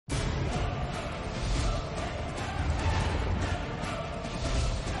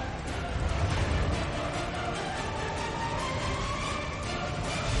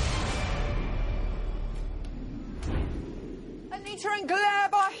Anita and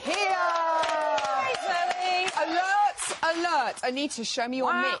Gleb are here! Alert, alert. Anita, show me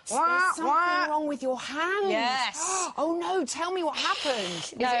your mitts. There's something wrong with your hands. Yes. Oh, no, tell me what happened.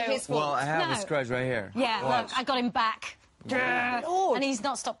 Is it his fault? Well, I have a scratch right here. Yeah, look, I got him back. Lord. And he's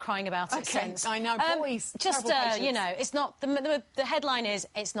not stopped crying about it since. I know, boys. Just, you know, it's not... The headline is,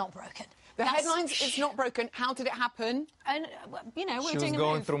 it's not broken. The headline's, it's not broken. How did it happen? And, you know, we're She doing was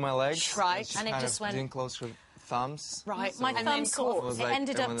going through my legs. Right. And it just went... Didn't close her thumbs. Right. My thumb sort of, it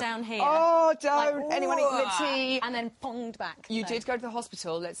ended up down here. Oh, don't. Like, anyone eat the tea? And then ponged back. You did go to the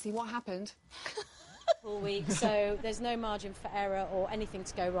hospital. Let's see what happened. All week, so there's no margin for error or anything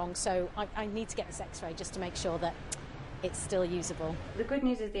to go wrong. So I need to get this X-ray just to make sure that it's still usable. The good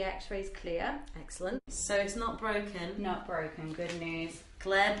news is the X-ray's clear. Excellent. So it's not broken. Not broken. Good news.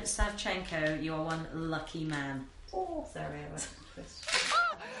 Gleb Savchenko, you are one lucky man. Oh, sorry, I went this.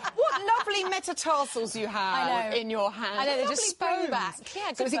 What lovely metatarsals you have in your hand. I know, they just sprung bones. back.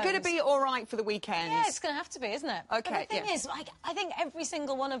 Yeah, so is it going to be all right for the weekend? Yeah, it's going to have to be, isn't it? Okay, but the thing is, like, I think every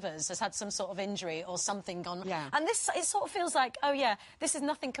single one of us has had some sort of injury or something gone. Yeah. And this, it sort of feels like, oh yeah, this is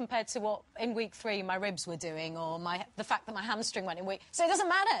nothing compared to what in week 3 my ribs were doing, or the fact that my hamstring went in week. So it doesn't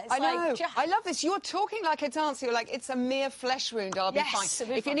matter. It's I know. Like, I love this. You're talking like a dancer. You're like, it's a mere flesh wound. I'll be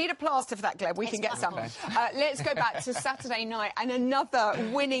fine. If you need a plaster for that, Gleb, we can get some. Let's go back to Saturday night and another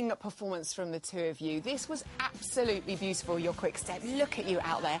winning performance from the two of you. This was absolutely beautiful, your quick step. Look at you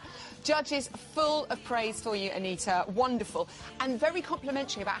out there. Judges full of praise for you, Anita. Wonderful. And very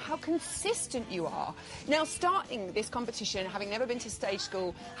complimentary about how consistent you are. Now, starting this competition, having never been to stage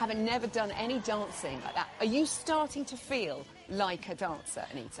school, having never done any dancing like that, are you starting to feel like a dancer,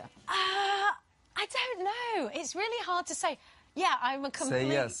 Anita? I don't know. It's really hard to say. Yeah, I'm a complete... Say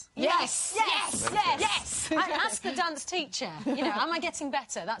yes. Yes, yes, yes, yes. I asked the dance teacher, you know, am I getting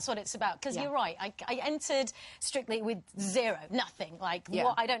better? That's what it's about. Because you're right, I entered Strictly with zero, nothing, like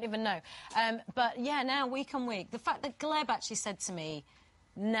what I don't even know. But yeah, now week on week, the fact that Gleb actually said to me,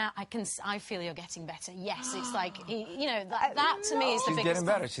 now I feel you're getting better. Yes, it's like, you know, that to me is the biggest... She's getting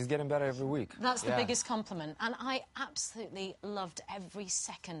better. She's getting better every week. That's the biggest compliment. And I absolutely loved every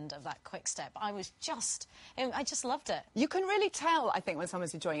second of that quick step. I just loved it. You can really tell, I think, when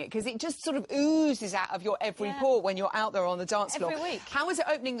someone's enjoying it, because it just sort of oozes out of your every pore when you're out there on the dance floor. Every week. How is it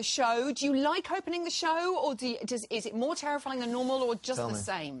opening the show? Do you like opening the show, or is it more terrifying than normal, or just the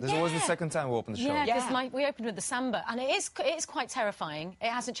same? This was the second time we opened the show. Yeah, because we opened with the samba, and it is quite terrifying. It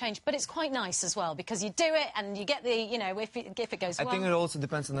hasn't changed, but it's quite nice as well, because you do it and you get the, you know, if it goes well. I think it also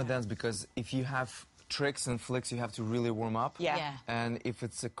depends on the dance, because if you have tricks and flicks, you have to really warm up. Yeah. And if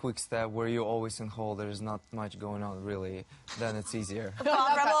it's a quick step where you're always in hold, there's not much going on, really, then it's easier.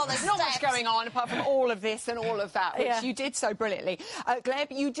 There's not much going on apart from all of this and all of that, which you did so brilliantly. Gleb,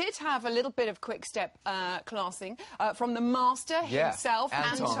 you did have a little bit of quick step classing from the master himself,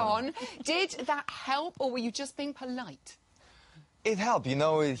 Anton. Did that help, or were you just being polite? It helped, you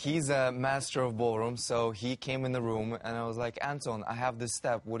know, he's a master of ballroom, so he came in the room and I was like, Anton, I have this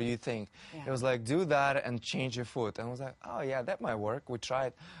step, what do you think? He was like, do that and change your foot. And I was like, oh yeah, that might work, we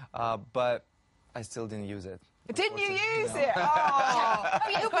tried, but I still didn't use it. Didn't you use it? Oh,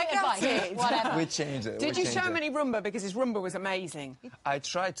 great advice. Whatever. We changed it. Did you show him any Roomba? Because his Roomba was amazing. I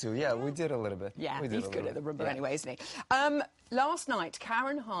tried to, yeah, we did a little bit. Yeah, he's good at the Roomba anyway, isn't he? Last night,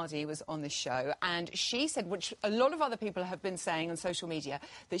 Karen Hardy was on the show, and she said, which a lot of other people have been saying on social media,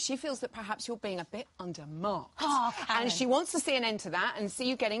 that she feels that perhaps you're being a bit undermarked. Oh, Karen. And she wants to see an end to that and see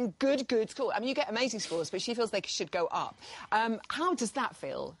you getting good scores. I mean, you get amazing scores, but she feels they should go up. How does that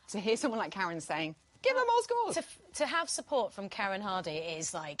feel, to hear someone like Karen saying, give them more scores? To have support from Karen Hardy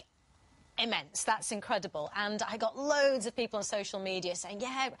is, like, immense. That's incredible. And I got loads of people on social media saying,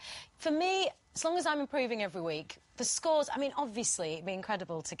 yeah, for me, as long as I'm improving every week, the scores, I mean, obviously, it'd be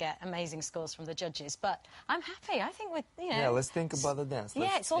incredible to get amazing scores from the judges, but I'm happy. I think we're, you know... Yeah, let's think about the dance.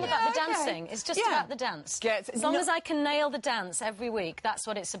 It's all about the dancing. It's just about the dance. As long as I can nail the dance every week, that's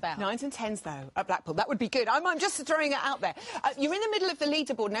what it's about. 9s and 10s, though, at Blackpool. That would be good. I'm just throwing it out there. You're in the middle of the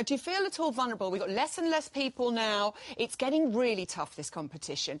leaderboard. Now, do you feel at all vulnerable? We've got less and less people now. It's getting really tough, this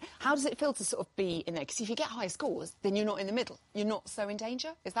competition. How does it feel to sort of be in there? Because if you get high scores, then you're not in the middle. You're not so in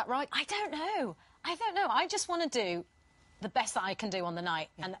danger. Is that right? I don't know. I just want to do the best that I can do on the night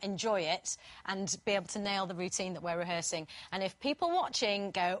and enjoy it and be able to nail the routine that we're rehearsing. And if people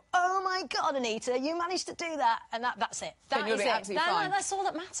watching go, oh, my God, Anita, you managed to do that, and that's it. That is it. That's all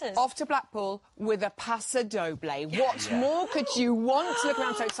that matters. Off to Blackpool with a paso doble. What more could you want? Look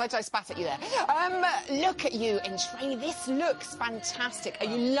around, so excited I spat at you there. Look at you in training. This looks fantastic. Are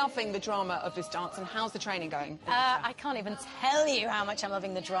you loving the drama of this dance, and how's the training going? I can't even tell you how much I'm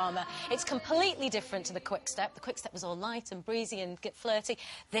loving the drama. It's completely different to the quick step. The quick step was all light soft and breezy and get flirty.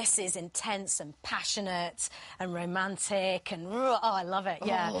 This is intense and passionate and romantic and oh, I love it.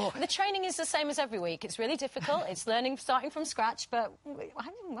 Yeah, the training is the same as every week. It's really difficult. It's learning starting from scratch, but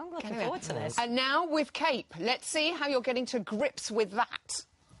I'm looking forward to this. And now with Cape, let's see how you're getting to grips with that.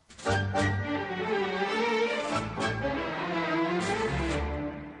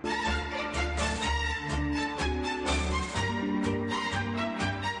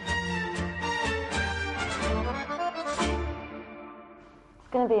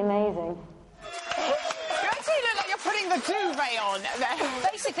 It's going to be amazing. You actually look like you're putting the duvet on.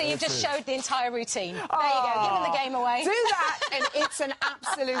 Basically, you've just showed the entire routine. There you go, giving the game away. Do that, and it's an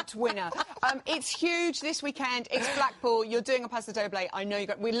absolute winner. It's huge this weekend. It's Blackpool. You're doing a paso doble. I know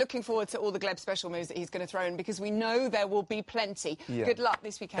we're looking forward to all the Gleb special moves that he's going to throw in because we know there will be plenty. Yeah. Good luck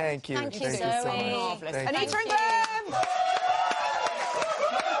this weekend. Thank you. Thank you, Zoe. so much. Marvellous. Anita and Gleb!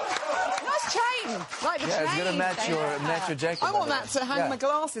 Nice chain. Like the chain. It's going to match your jacket. I want that to hang my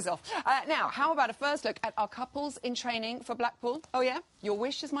glasses off. Now, how about a first look at our couples in training for Blackpool? Oh, yeah? Your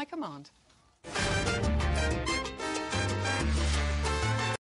wish is my command.